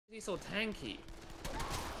He's so tanky.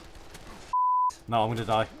 No, I'm gonna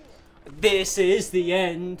die. This is the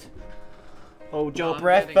end. Hold your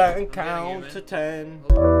breath and count to 10.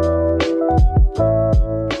 I'll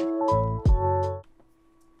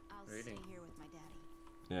stay here with my daddy.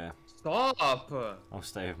 Yeah, Stop! I'll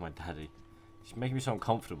stay with my daddy. She's making me so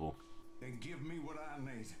uncomfortable. Then give me what I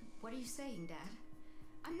need. What are you saying, Dad?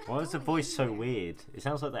 I'm not Why is the going voice so anywhere. weird? It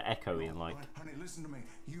sounds like they're echoing, like. Honey, listen to me.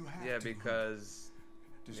 You have Yeah, to. because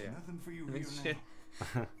There's yeah. nothing for you here It's now. shit.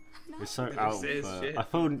 It's so It's out. shit. I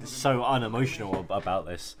feel so unemotional about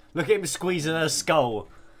this. Look at him squeezing her skull.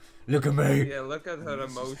 Look at me. Yeah, look at her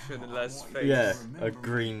emotionless face. Yeah, a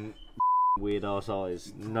green weird ass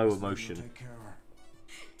eyes. No emotion. Take care of her.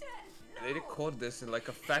 They record this in like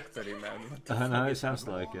a factory, man. What the I know, fuck it is sounds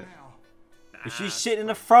like it. Now, But she's sitting in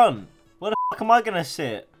the front. Where the fuck am I gonna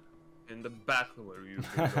sit? in the back where you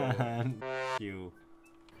can go. You.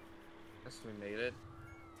 Yes, we made it.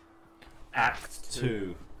 Act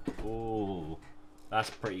 2. Ooh, that's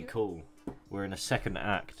pretty cool. We're in a second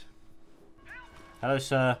act. Hello,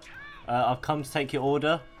 sir. I've come to take your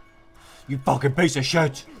order. You fucking piece of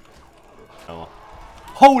shit! Oh.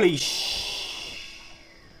 Holy sh!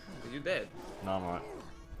 Are you dead? No, I'm alright.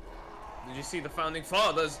 Did you see the founding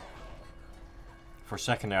fathers? For a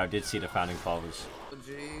second there, I did see the founding fathers. Oh,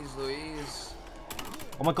 jeez, Louise.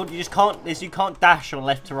 Oh my god, you just can't. You can't dash on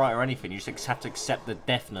left to right or anything. You just have to accept the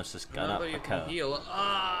deafness that's gonna Remember, you occur. can heal.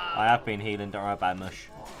 Ah! I have been healing. Don't worry about mush.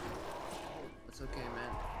 It's okay,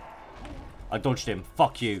 man. I dodged him.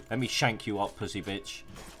 Fuck you. Let me shank you up, pussy bitch.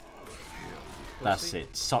 That's Pussy.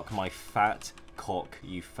 it. Suck my fat cock,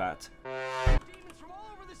 you fat.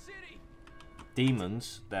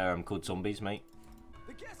 Demons? They're called zombies, mate.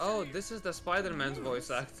 Oh, this is the Spider-Man's voice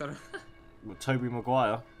actor. With Toby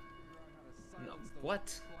Maguire. No,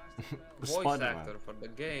 what? The Voice Spider-Man. actor for the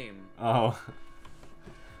game. Oh.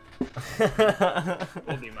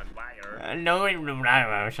 Tobey Maguire. No,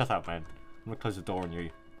 shut up, man. I'm gonna close the door on you.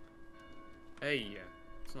 Hey,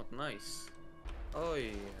 it's not nice. Oh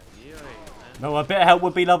yeah, man. No, a bit of help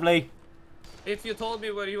would be lovely. If you told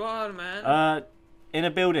me where you are, man. In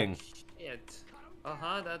a building. Shit.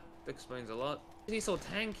 That explains a lot. He's so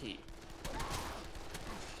tanky.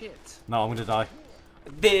 Shit. No, I'm gonna die.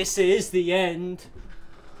 This is the end.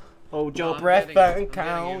 Hold your I'm breath getting you, and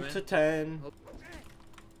count man. to 10.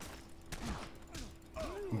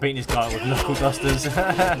 I'm beating this guy with knuckle dusters.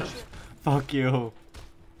 Fuck you.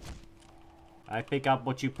 I pick up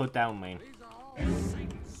what you put down, man.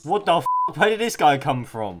 What the f? Where did this guy come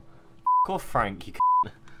from? F off, Frank, you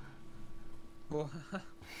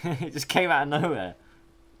He just came out of nowhere.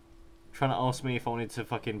 Trying to ask me if I wanted to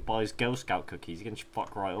fucking buy his Girl Scout cookies. He can just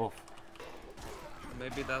fuck right off.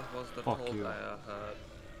 Maybe that was the Fuck call you. I heard.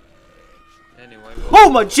 Anyway. Oh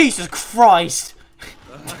my Jesus Christ!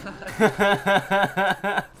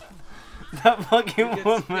 That fucking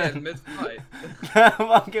woman. Mid-fight. That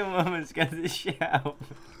fucking woman scared the shit out of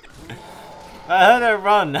me. I heard her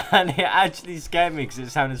run and it actually scared me because it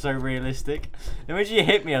sounded so realistic. And when she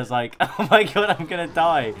hit me, I was like, oh my god, I'm gonna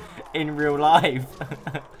die in real life.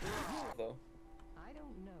 Though.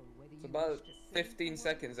 It's about 15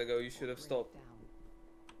 seconds ago you should have stopped.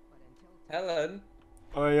 Helen?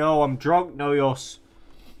 Oh yo, I'm drunk, no yos.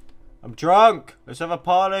 I'm drunk. Let's have a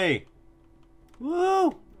party.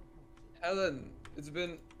 Woo! Helen, it's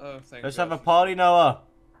been... Oh, thank Let's God. have a party, Noah.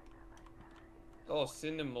 Oh,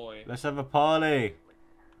 Cinemoy. Let's have a party.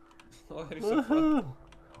 Oh, you're so fun. Woohoo!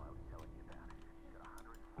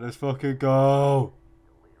 Let's fucking go.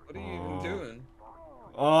 What are you even doing?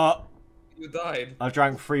 Oh, You died. I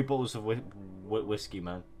drank 3 bottles of whiskey,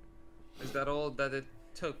 man. Is that all that it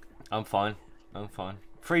took? I'm fine. I'm fine.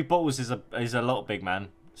 3 bottles is a lot, big man.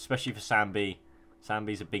 Especially for Sam B. Sam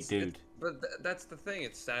B's a big dude. But that's the thing,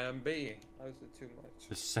 it's Sam B. How is it too much?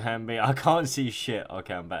 Just Sam B. I can't see shit.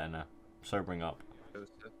 Okay, I'm better now. Sobering up.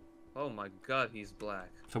 Oh my god, he's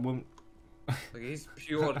black. So when... Like, he's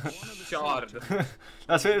pure shard.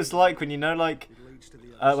 That's what it was like when you know, like,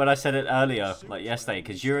 when I said it earlier, like yesterday,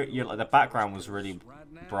 because you're like the background was really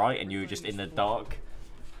bright and you were just in the dark.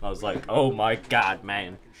 I was like, oh my god,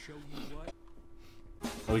 man.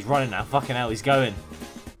 Oh, he's running now. Fucking hell, he's going.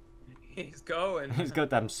 He's going. He's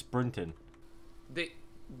goddamn sprinting. They...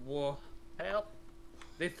 Whoa. Help.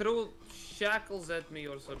 They threw shackles at me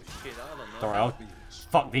or some shit, I don't know. Alright, I'll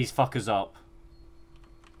fuck these fuckers up.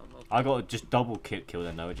 I'm okay. I gotta just double kill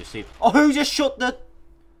them though, just see. Oh, who just shot the...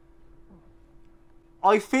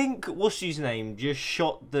 I think, what's his name, just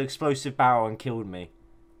shot the explosive barrel and killed me.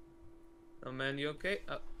 Oh man, you okay?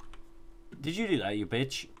 Did you do that, you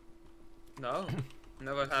bitch? No.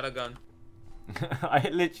 Never had a gun. I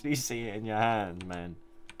literally see it in your hand, man.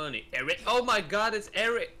 Money. Eric. Oh my god, it's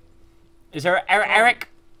Eric. Is there Eric?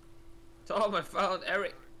 Tom, I found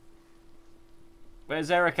Eric. Where's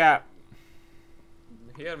Eric at?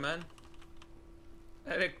 Here, man.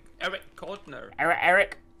 Eric Kortner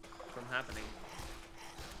Eric. from Happening.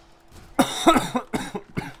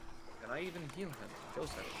 Can I even heal him?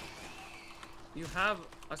 Joseph. You have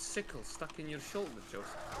a sickle stuck in your shoulder,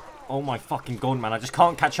 Joseph. Oh my fucking god, man. I just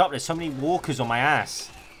can't catch up. There's so many walkers on my ass.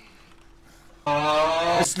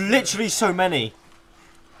 There's literally so many.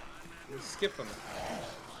 Skip him.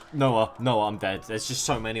 Noah, I'm dead. There's just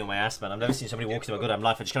so many on my ass, man. I've never seen so many walkers in my goddamn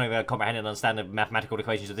life. I just can't even comprehend and understand the mathematical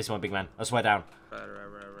equations of this one, big man. I swear down.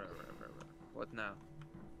 What now?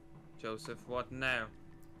 Joseph, what now?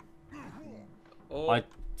 Oh. I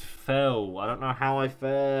fell. I don't know how I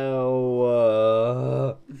fell.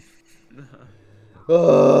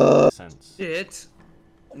 Sense. Shit.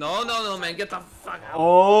 No, man. Get the fuck out.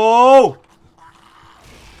 Oh!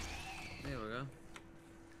 There we go.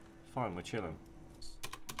 Fine, we're chilling.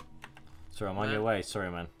 Sorry, I'm on your way. Sorry,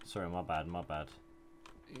 man. Sorry, my bad.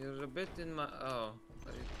 You're a bit in my... Oh.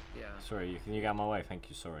 Yeah. Sorry, can you get out of my way? Thank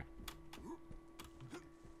you, sorry.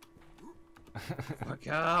 Fuck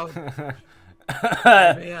out.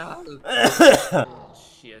 Get me out. Oh,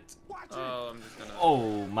 shit. Oh, I'm just gonna...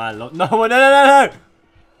 Oh, my lord. No.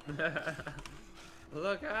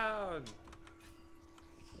 Look out.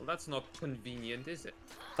 Well, that's not convenient, is it?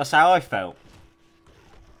 That's how I felt.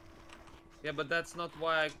 Yeah, but that's not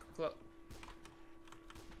why I...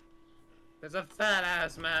 There's a fat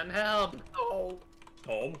ass man, help! Oh,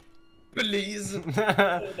 Tom, please! Oh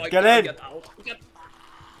my Get God, in! Get out!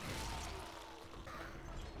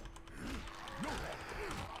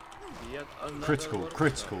 Yet another critical.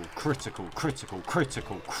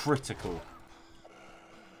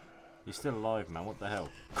 You're still alive, man. What the hell?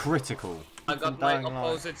 Critical. I got my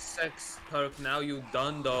opposite sex perk now, you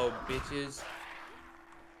dundo bitches.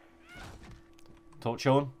 Torch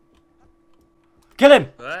on. Kill him!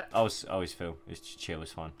 What? Oh, he's Phil. It's chill,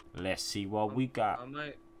 it's fine. Let's see what we got.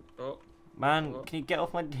 Oh. Man, can you get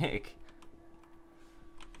off my dick?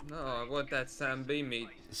 No, I want that Sam B meat.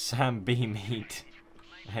 Sam B meat.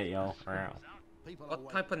 Hey, yo.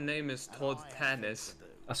 What type of name is Todd Tannis?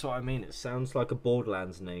 That's what I mean. It sounds like a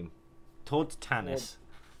Borderlands name. Todd Tannis.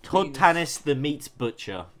 Todd Tannis, the meat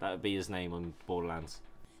butcher. That would be his name on Borderlands.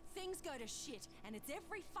 Things go to shit, and it's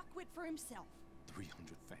every fuckwit for himself.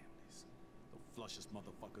 300 families. The flushest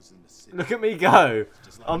motherfuckers in the city. Look at me go.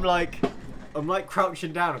 I'm like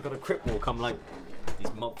crouching down. I've got a crip walk. I'm like, these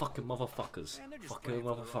fucking motherfuckers. Fucking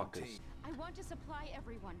motherfuckers. I want to supply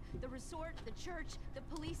everyone. The resort, the church, the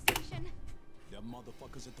police station. Them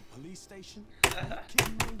motherfuckers at the police station? We'll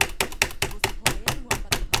supply anyone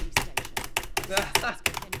but the police station. Let's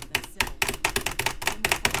get them to themselves. Then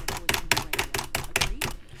we'll follow the voice on the radio. Agreed?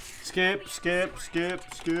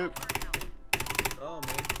 Skip. Oh,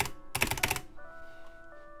 man.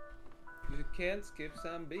 You can't skip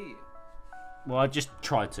Sam B. Well, I just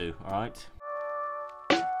tried to, alright?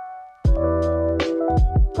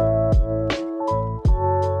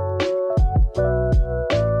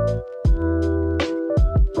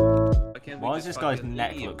 Why does this guy's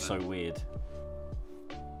neck look so weird?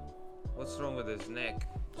 What's wrong with his neck?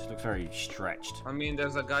 Just looks very stretched. I mean,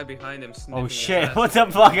 there's a guy behind him sniffing Oh his shit, ass. what the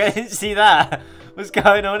fuck? I didn't see that. What's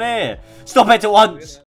going on here? Stop it at once!